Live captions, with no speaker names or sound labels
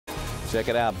Check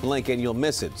it out. Blink and you'll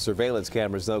miss it. Surveillance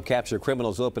cameras, though, capture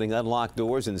criminals opening unlocked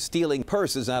doors and stealing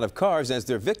purses out of cars as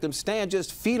their victims stand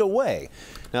just feet away.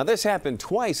 Now, this happened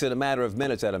twice in a matter of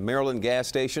minutes at a Maryland gas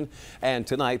station. And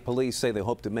tonight, police say they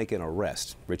hope to make an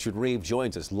arrest. Richard Reeve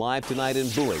joins us live tonight in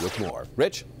Bowie with more.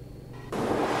 Rich?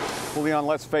 Well, Leon,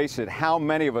 let's face it, how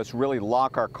many of us really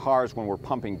lock our cars when we're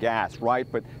pumping gas, right?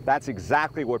 But that's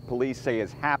exactly what police say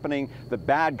is happening. The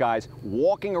bad guys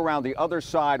walking around the other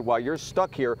side while you're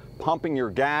stuck here pumping your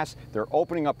gas. They're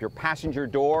opening up your passenger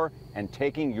door and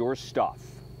taking your stuff.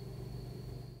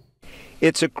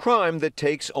 It's a crime that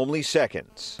takes only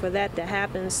seconds. For that to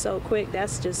happen so quick,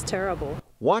 that's just terrible.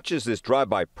 Watch as this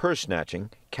drive-by purse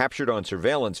snatching, captured on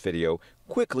surveillance video,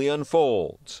 quickly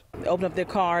unfolds. They open up their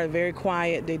car, very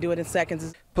quiet. They do it in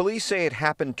seconds. Police say it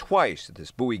happened twice at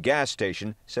this Bowie gas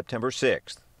station, September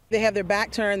 6th. They have their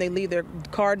back turned. They leave their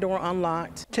car door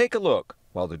unlocked. Take a look.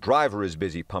 While the driver is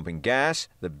busy pumping gas,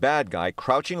 the bad guy,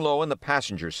 crouching low on the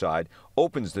passenger side,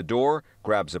 opens the door,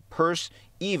 grabs a purse,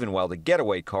 even while the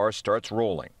getaway car starts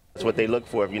rolling. That's what they look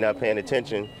for. If you're not paying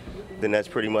attention, then that's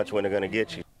pretty much when they're going to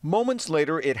get you. Moments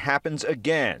later, it happens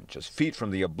again, just feet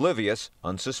from the oblivious,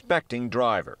 unsuspecting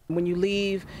driver. When you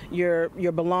leave your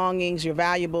belongings, your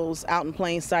valuables out in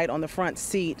plain sight on the front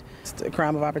seat, it's a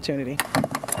crime of opportunity.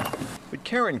 But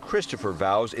Karen Christopher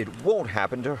vows it won't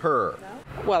happen to her.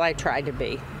 Well, I try to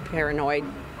be paranoid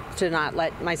to not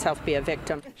let myself be a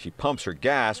victim. She pumps her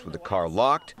gas with the car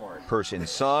locked, purse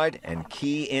inside, and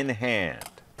key in hand.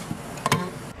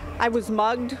 I was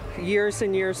mugged years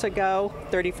and years ago,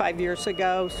 35 years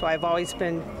ago, so I've always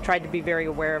tried to be very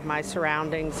aware of my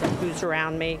surroundings and who's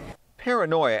around me.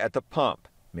 Paranoia at the pump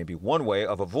may be one way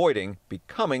of avoiding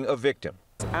becoming a victim.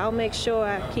 I'll make sure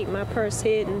I keep my purse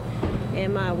hidden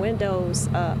and my windows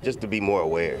up. Just to be more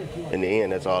aware. In the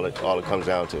end, that's all it comes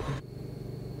down to.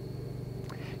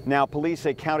 Now, police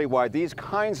say countywide these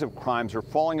kinds of crimes are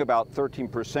falling about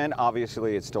 13%.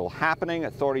 Obviously, it's still happening.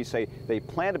 Authorities say they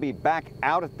plan to be back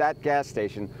out at that gas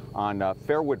station on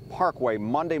Fairwood Parkway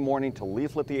Monday morning to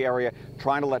leaflet the area,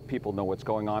 trying to let people know what's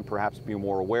going on, perhaps be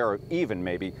more aware of even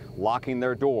maybe locking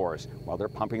their doors while they're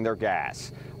pumping their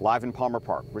gas. Live in Palmer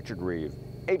Park, Richard Reeve,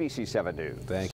 ABC 7 News. Thank you.